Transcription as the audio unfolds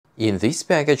In this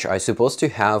package, I'm supposed to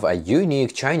have a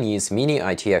unique Chinese mini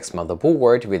ITX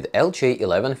motherboard with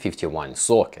LJ1151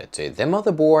 socket. The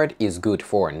motherboard is good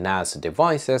for NAS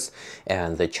devices,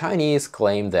 and the Chinese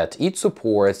claim that it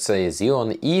supports a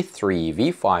Xeon E3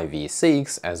 V5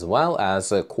 V6 as well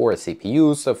as core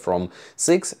CPUs from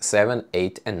 6, 7,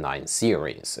 8 and 9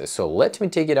 series. So let me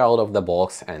take it out of the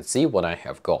box and see what I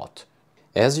have got.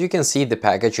 As you can see, the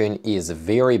packaging is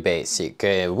very basic.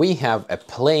 We have a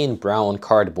plain brown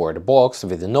cardboard box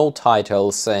with no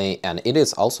titles, and it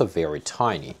is also very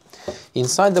tiny.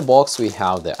 Inside the box we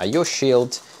have the I/O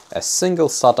shield, a single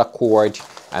SATA cord,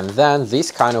 and then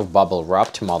this kind of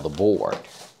bubble-wrapped motherboard.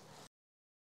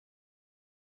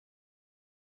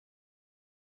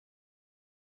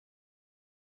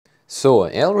 So,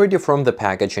 already from the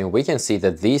packaging we can see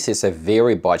that this is a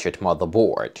very budget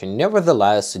motherboard.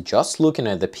 Nevertheless, just looking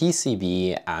at the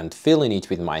PCB and feeling it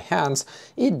with my hands,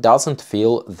 it doesn't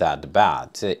feel that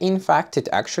bad. In fact, it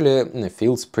actually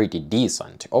feels pretty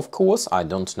decent. Of course, I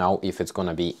don't know if it's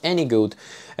gonna be any good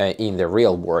in the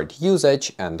real-world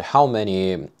usage and how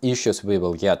many issues we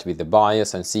will get with the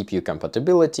BIOS and CPU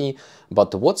compatibility,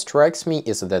 but what strikes me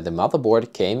is that the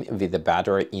motherboard came with the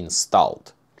battery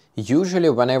installed. Usually,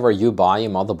 whenever you buy a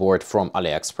motherboard from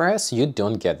AliExpress, you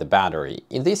don't get the battery.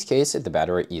 In this case, the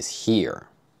battery is here.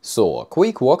 So, a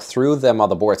quick walk through the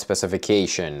motherboard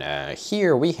specification.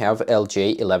 Here we have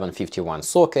LJ1151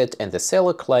 socket, and the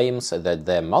seller claims that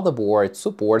the motherboard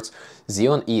supports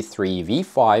Xeon E3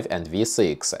 V5 and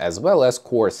V6, as well as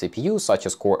core CPUs such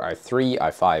as Core i3,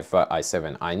 i5,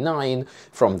 i7, i9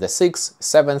 from the 6th,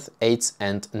 7th, 8th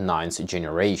and 9th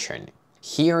generation.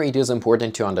 Here it is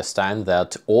important to understand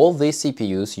that all these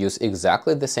CPUs use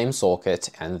exactly the same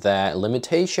socket, and the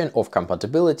limitation of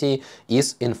compatibility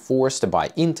is enforced by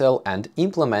Intel and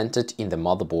implemented in the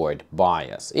motherboard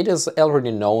BIOS. It is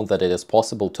already known that it is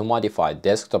possible to modify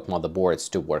desktop motherboards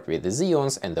to work with the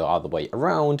Xeons and the other way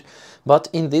around, but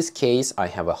in this case I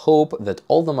have a hope that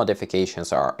all the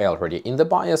modifications are already in the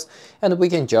BIOS and we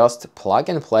can just plug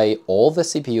and play all the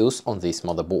CPUs on this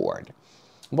motherboard.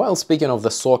 While speaking of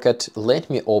the socket, let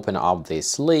me open up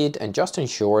this lid and just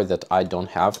ensure that I don't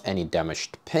have any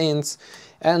damaged pins,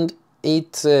 and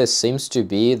it seems to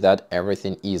be that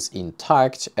everything is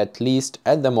intact. At least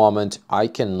at the moment I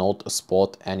cannot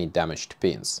spot any damaged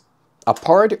pins. A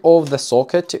part of the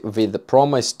socket with the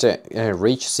promised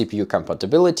rich CPU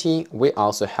compatibility, we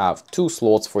also have 2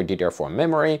 slots for DDR4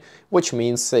 memory, which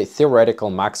means a theoretical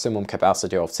maximum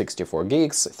capacity of 64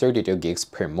 gigs, 32 gigs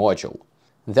per module.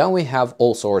 Then we have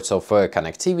all sorts of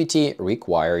connectivity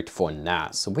required for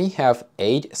NAS. We have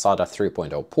 8 SATA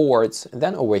 3.0 ports,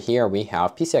 then over here we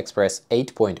have PCI Express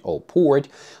 8.0 port.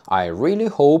 I really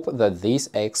hope that this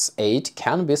X8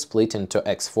 can be split into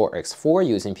X4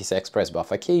 using PCI Express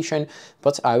bifurcation,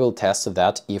 but I will test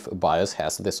that if BIOS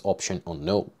has this option or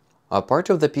no. A part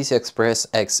of the PCI Express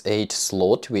X8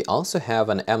 slot, we also have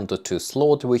an M.2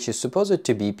 slot, which is supposed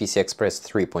to be PCI Express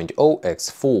 3.0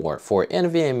 X4 for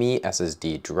NVMe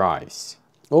SSD drives.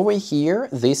 Over here,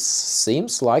 this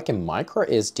seems like a micro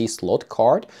SD slot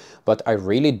card, but I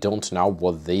really don't know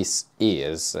what this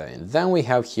is. Then we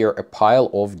have here a pile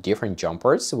of different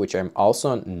jumpers, which I'm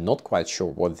also not quite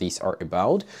sure what these are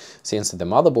about, since the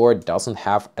motherboard doesn't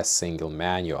have a single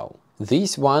manual.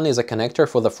 This one is a connector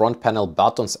for the front panel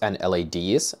buttons and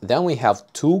LEDs. Then we have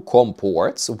 2 COM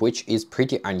ports, which is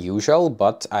pretty unusual,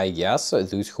 but I guess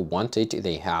those who want it,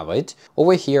 they have it.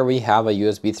 Over here we have a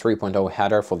USB 3.0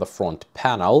 header for the front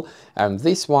panel, and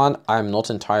this one I'm not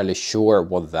entirely sure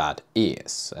what that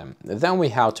is. Then we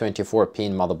have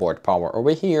 24-pin motherboard power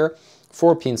over here,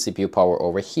 4-pin CPU power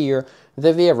over here.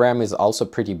 The VRM is also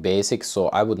pretty basic, so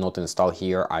I would not install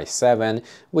here i7,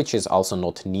 which is also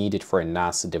not needed for a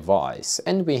NAS device.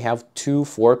 And we have 2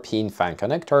 4-pin fan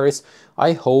connectors.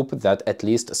 I hope that at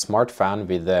least a smart fan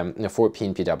with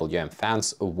 4-pin PWM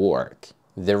fans work.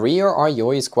 The rear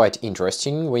I/O is quite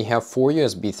interesting. We have 4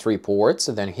 USB 3 ports,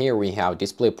 then here we have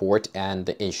DisplayPort and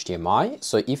HDMI,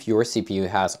 so if your CPU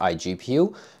has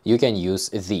iGPU, you can use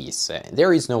these.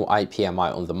 There is no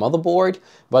IPMI on the motherboard,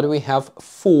 but we have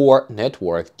 4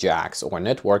 network jacks or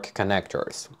network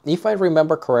connectors. If I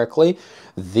remember correctly,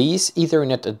 these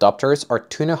Ethernet adapters are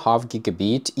 2.5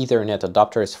 gigabit Ethernet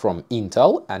adapters from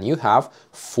Intel, and you have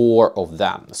 4 of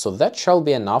them. So that shall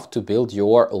be enough to build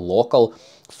your local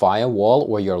firewall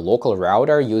or your local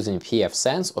router using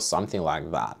pfSense or something like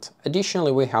that.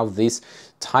 Additionally, we have this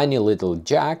tiny little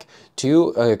jack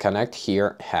to connect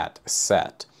here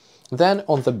headset. Then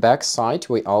on the back side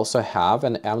we also have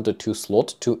an M.2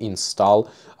 slot to install,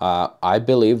 I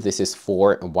believe this is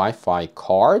for Wi-Fi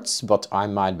cards, but I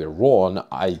might be wrong.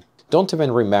 I don't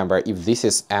even remember if this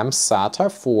is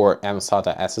mSATA for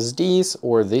mSATA SSDs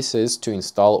or this is to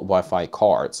install Wi-Fi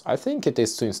cards. I think it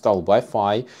is to install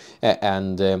Wi-Fi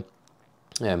and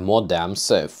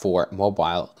modems for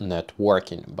mobile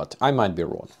networking, but I might be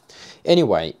wrong.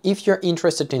 Anyway, if you're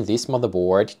interested in this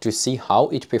motherboard to see how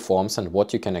it performs and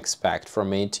what you can expect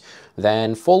from it,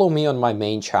 then follow me on my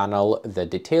main channel. The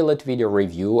detailed video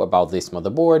review about this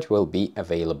motherboard will be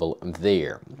available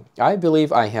there. I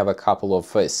believe I have a couple of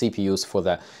CPUs for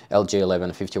the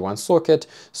LGA1151 socket,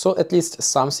 so at least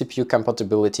some CPU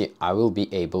compatibility I will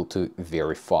be able to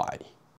verify.